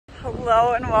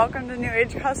Hello and welcome to New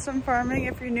Age Custom Farming.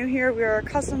 If you're new here, we are a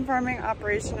custom farming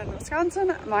operation in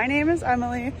Wisconsin. My name is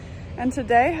Emily and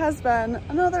today has been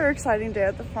another exciting day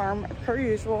at the farm per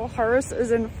usual. Harvest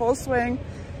is in full swing.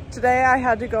 Today I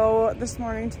had to go this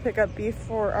morning to pick up beef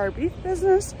for our beef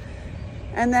business,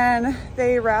 and then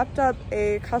they wrapped up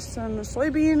a custom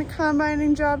soybean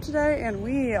combining job today, and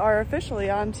we are officially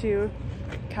on to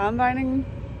combining,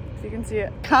 if you can see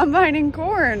it, combining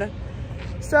corn.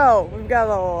 So we've got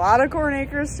a lot of corn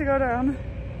acres to go down.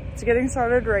 It's getting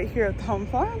started right here at the home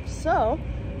farm. So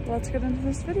let's get into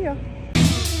this video.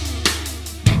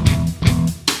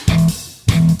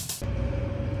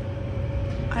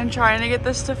 I'm trying to get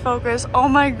this to focus. Oh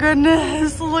my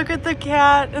goodness, look at the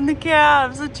cat and the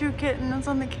calves, the two kittens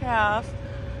on the calf.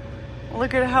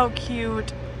 Look at how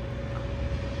cute.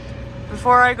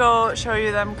 Before I go show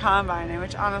you them combining,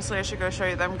 which honestly I should go show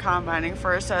you them combining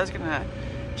first. I was gonna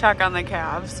check on the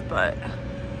calves, but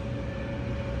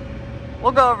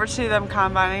we'll go over to them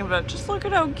combining. But just look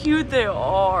at how cute they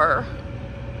are.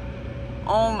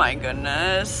 Oh my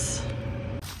goodness.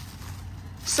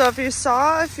 So if you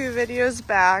saw a few videos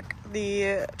back,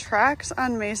 the tracks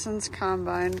on Mason's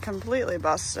combine completely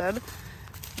busted,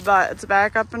 but it's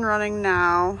back up and running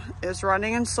now. It's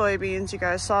running in soybeans, you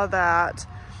guys saw that,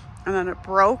 and then it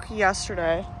broke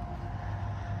yesterday.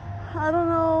 I don't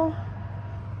know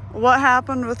what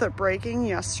happened with it breaking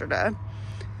yesterday,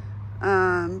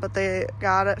 but they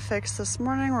got it fixed this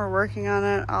morning. We're working on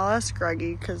it. I'll ask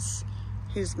Greggy because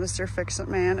he's Mr. Fix-It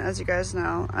Man, as you guys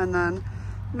know. And then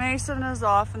Mason is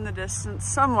off in the distance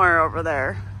somewhere over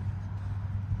there.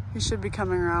 He should be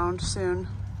coming around soon.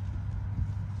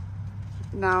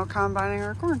 Now combining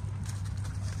our corn.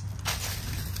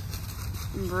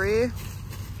 Bree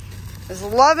is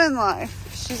loving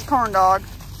life. She's a corn dog.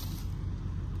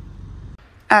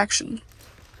 Action.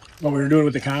 What we were doing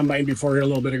with the combine before here a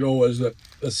little bit ago was that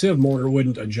the sieve motor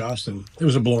wouldn't adjust, and it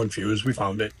was a blown fuse. We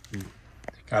found it.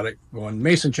 Got it going.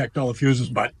 Mason checked all the fuses,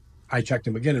 but I checked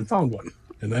them again and found one,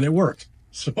 and then it worked.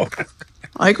 So,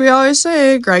 like we always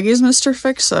say, Greggy's Mr.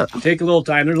 Fix-It. Take a little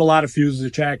time. There's a lot of fuses to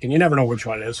check, and you never know which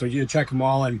one it is, so you check them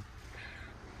all. And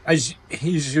he's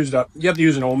used up. You have to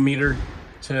use an ohm meter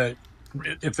to,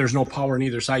 if there's no power on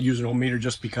either side, use an ohm meter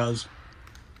just because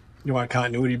you want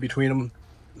continuity between them.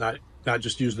 Not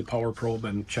just use the power probe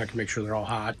and check and make sure they're all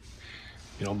hot,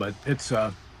 you know. But it's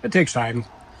it takes time,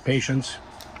 patience.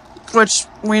 Which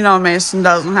we know Mason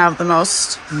doesn't have the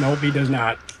most. Nope, he does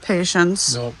not.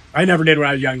 Patience. No, I never did when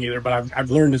I was young either. But I've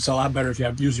learned it's a lot better if you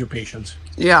have to use your patience.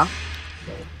 Yeah.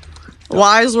 So.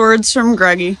 Wise words from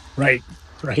Greggy. Right,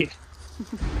 right.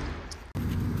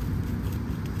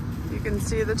 You can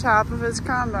see the top of his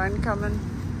combine coming.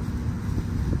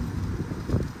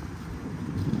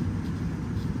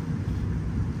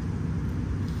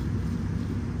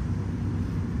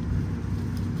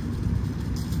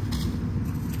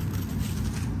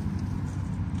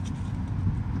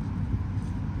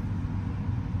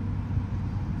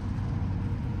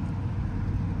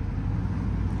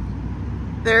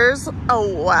 There's a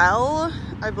well,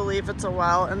 I believe it's a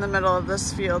well, in the middle of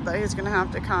this field that he's gonna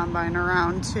have to combine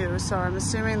around too. So I'm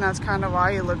assuming that's kind of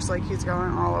why he looks like he's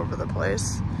going all over the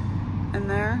place in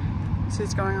there. So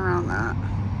he's going around that.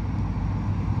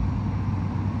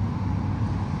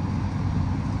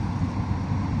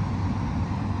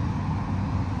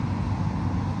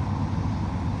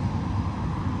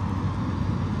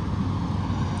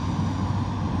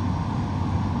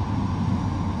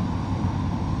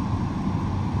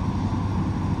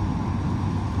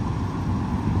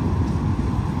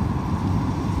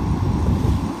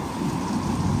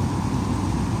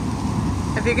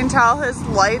 If you can tell, his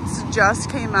lights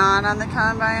just came on the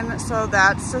combine, so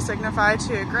that's to signify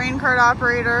to a grain cart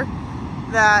operator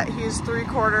that he's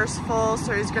 3/4 full,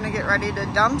 so he's gonna get ready to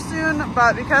dump soon.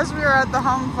 But because we are at the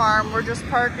home farm, we're just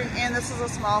parking, and this is a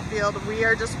small field, we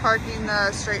are just parking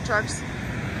the straight trucks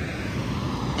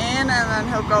in, and then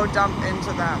he'll go dump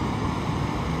into them.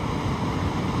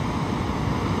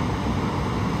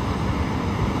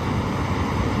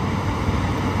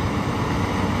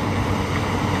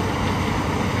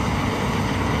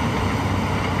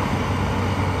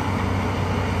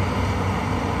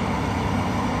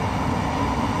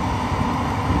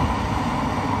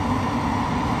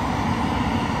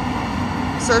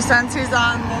 So since he's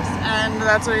on this end,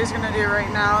 that's what he's gonna do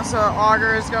right now. So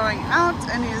auger is going out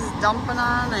and he's dumping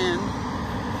on in.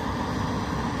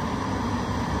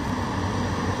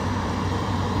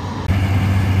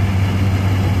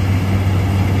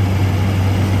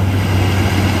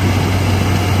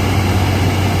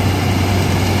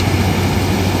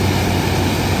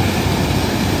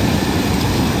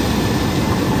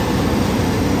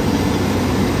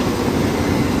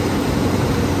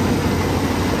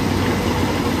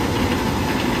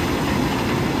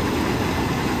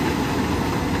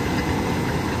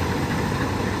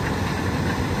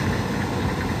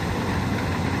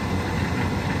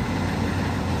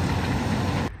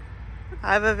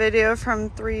 I have a video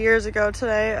from 3 years ago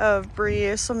today of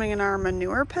Bree swimming in our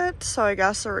manure pit, so I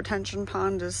guess the retention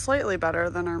pond is slightly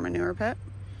better than our manure pit.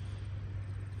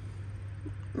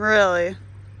 Really.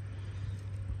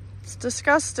 It's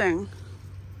disgusting.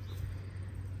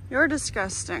 You're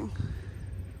disgusting.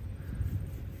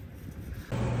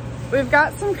 We've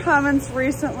got some comments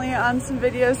recently on some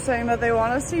videos saying that they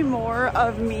want to see more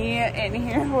of me in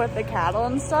here with the cattle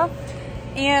and stuff.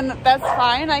 And that's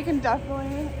fine. I can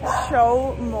definitely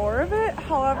show more of it.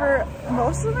 However,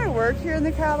 most of my work here in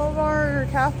the cattle barn or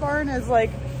calf barn is like,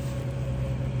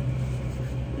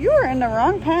 you are in the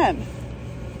wrong pen.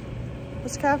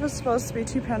 This calf is supposed to be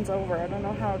 2 pens over. I don't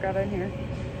know how it got in here.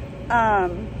 Are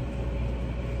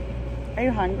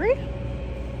you hungry?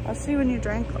 I'll see when you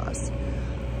drank last.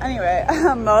 Anyway,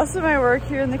 most of my work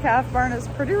here in the calf barn is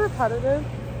pretty repetitive.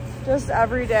 Just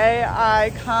every day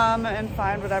I come and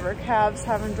find whatever calves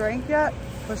haven't drank yet,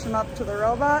 push them up to the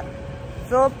robot,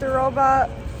 fill up the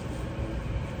robot,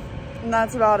 and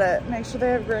that's about it. Make sure they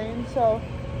have grain. So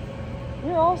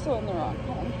you're also in the wrong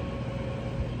pen.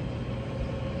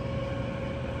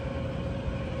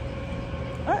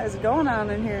 What is going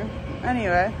on in here?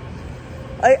 Anyway.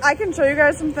 I can show you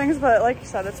guys some things, but like you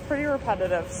said, it's pretty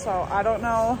repetitive, so I don't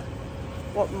know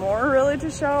what more really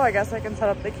to show. I guess I can set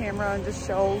up the camera and just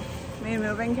show me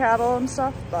moving cattle and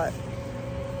stuff, but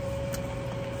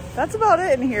that's about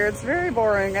it in here. It's very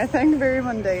boring, I think, very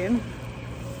mundane.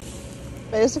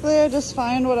 Basically, I just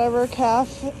find whatever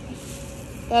calf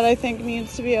that I think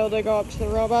needs to be able to go up to the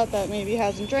robot that maybe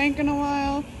hasn't drank in a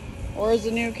while, or is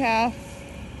a new calf,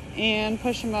 and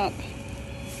push them up.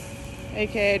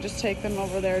 AKA just take them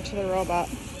over there to the robot.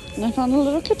 And I found a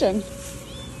little kitten.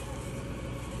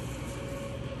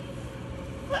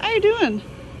 What are you doing?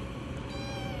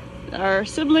 Our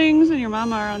siblings and your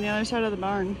mama are on the other side of the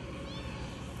barn.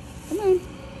 Come on.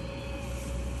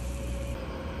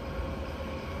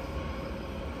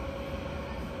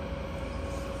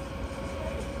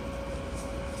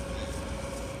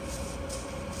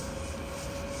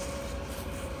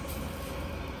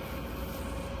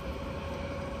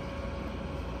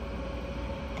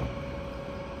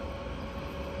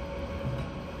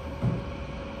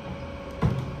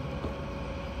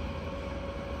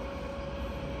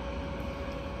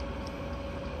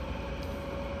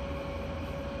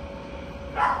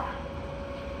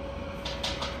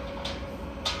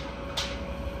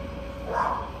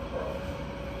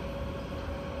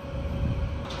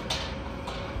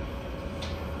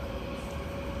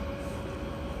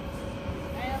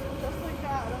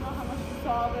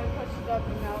 They pushed it up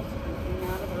and now it's drinking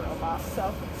out of the robot.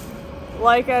 So,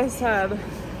 like I said,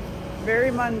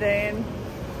 very mundane.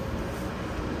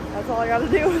 That's all I gotta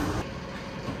do.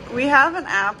 We have an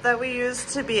app that we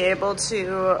use to be able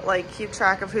to like keep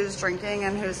track of who's drinking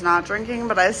and who's not drinking,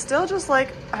 but I still just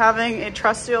like having a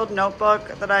trusty old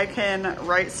notebook that I can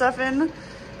write stuff in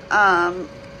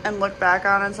and look back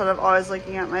on instead of always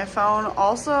looking at my phone.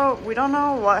 Also, we don't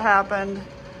know what happened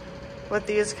with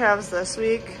these calves this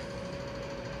week.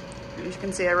 You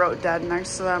can see I wrote dead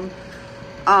next to them.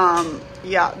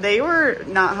 Yeah, they were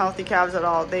not healthy calves at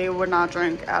all. They would not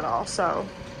drink at all. So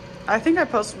I think I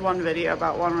posted one video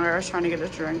about one where I was trying to get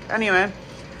it to drink. Anyway,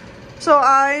 so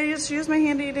I just used my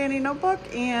handy dandy notebook,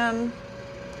 and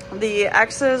the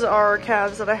X's are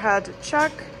calves that I had to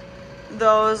check.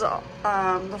 Those,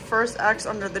 the first X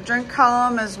under the drink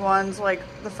column is ones like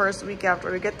the first week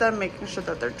after we get them, making sure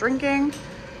that they're drinking.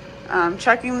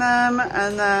 Checking them,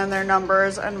 and then their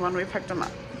numbers and when we picked them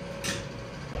up.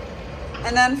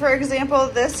 And then, for example,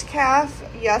 this calf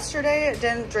yesterday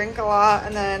didn't drink a lot,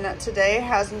 and then today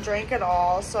hasn't drank at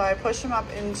all. So I pushed him up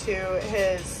into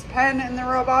his pen in the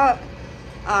robot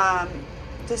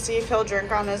to see if he'll drink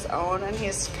on his own, and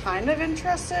he's kind of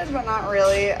interested, but not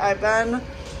really.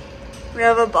 We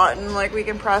have a button like we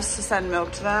can press to send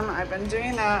milk to them. I've been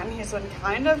doing that, and he's been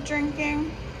kind of drinking.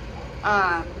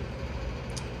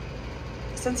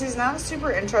 Since he's not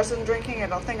super interested in drinking, I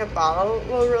don't think a bottle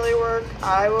will really work.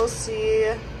 I will see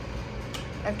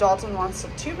if Dalton wants to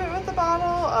tube it with a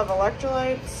bottle of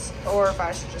electrolytes or if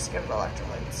I should just give it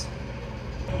electrolytes.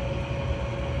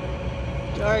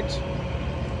 George,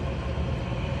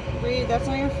 Bree, that's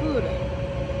not your food.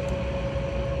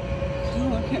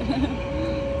 Look at him.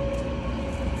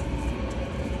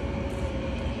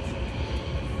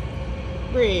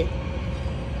 Bree.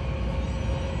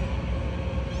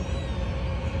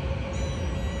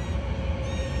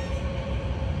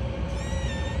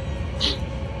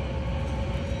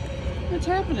 What's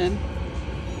happening?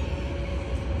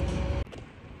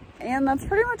 And that's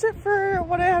pretty much it for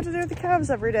what I have to do with the calves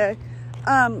every day.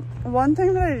 One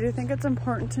thing that I do think it's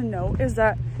important to note is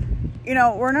that you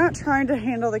know, we're not trying to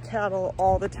handle the cattle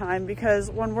all the time,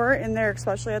 because when we're in there,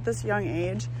 especially at this young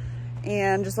age,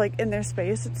 and just like in their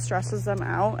space, it stresses them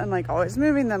out, and like always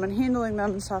moving them and handling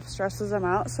them and stuff stresses them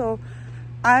out. So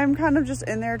I'm kind of just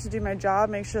in there to do my job,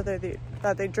 make sure that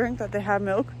they drink, that they have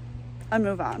milk, and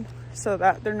move on, so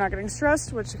that they're not getting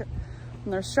stressed, which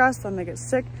when they're stressed, then they get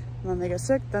sick, and when they get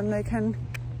sick, then they can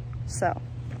sell.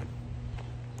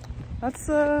 That's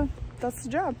the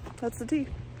job. That's the tea.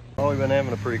 Well, we've been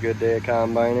having a pretty good day of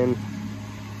combining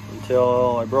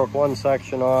until I broke one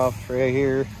section off right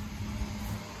here.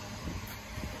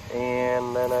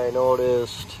 And then I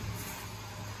noticed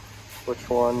which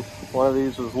one of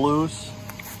these was loose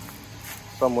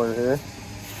somewhere here.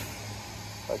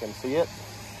 If I can see it.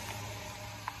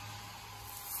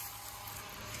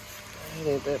 It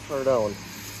ain't that far down.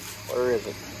 Where is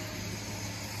it?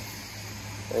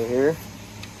 Right here.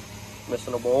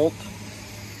 Missing a bolt.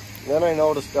 Then I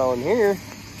noticed down here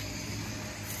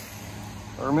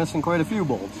we're missing quite a few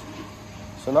bolts.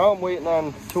 So now I'm waiting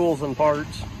on tools and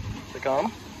parts to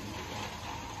come.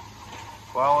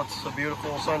 Well, it's a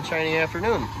beautiful sunshiny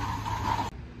afternoon.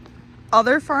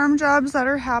 Other farm jobs that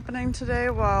are happening today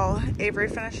while Avery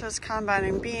finishes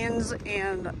combining beans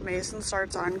and Mason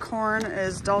starts on corn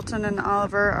is Dalton and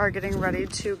Oliver are getting ready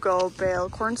to go bale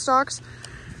corn stalks.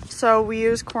 So we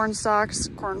use corn stalks,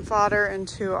 corn fodder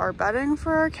into our bedding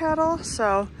for our cattle.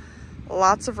 So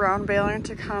lots of round baling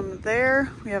to come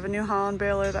there. We have a New Holland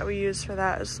baler that we use for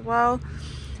that as well.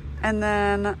 And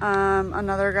then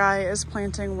another guy is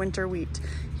planting winter wheat.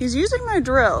 He's using my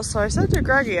drill. So I said to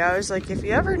Greggy, I was like, if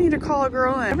you ever need to call a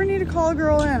girl in,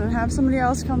 and have somebody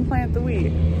else come plant the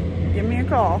wheat, give me a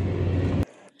call.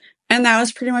 And that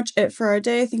was pretty much it for our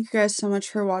day. Thank you guys so much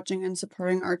for watching and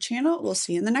supporting our channel. We'll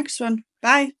see you in the next one.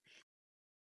 Bye.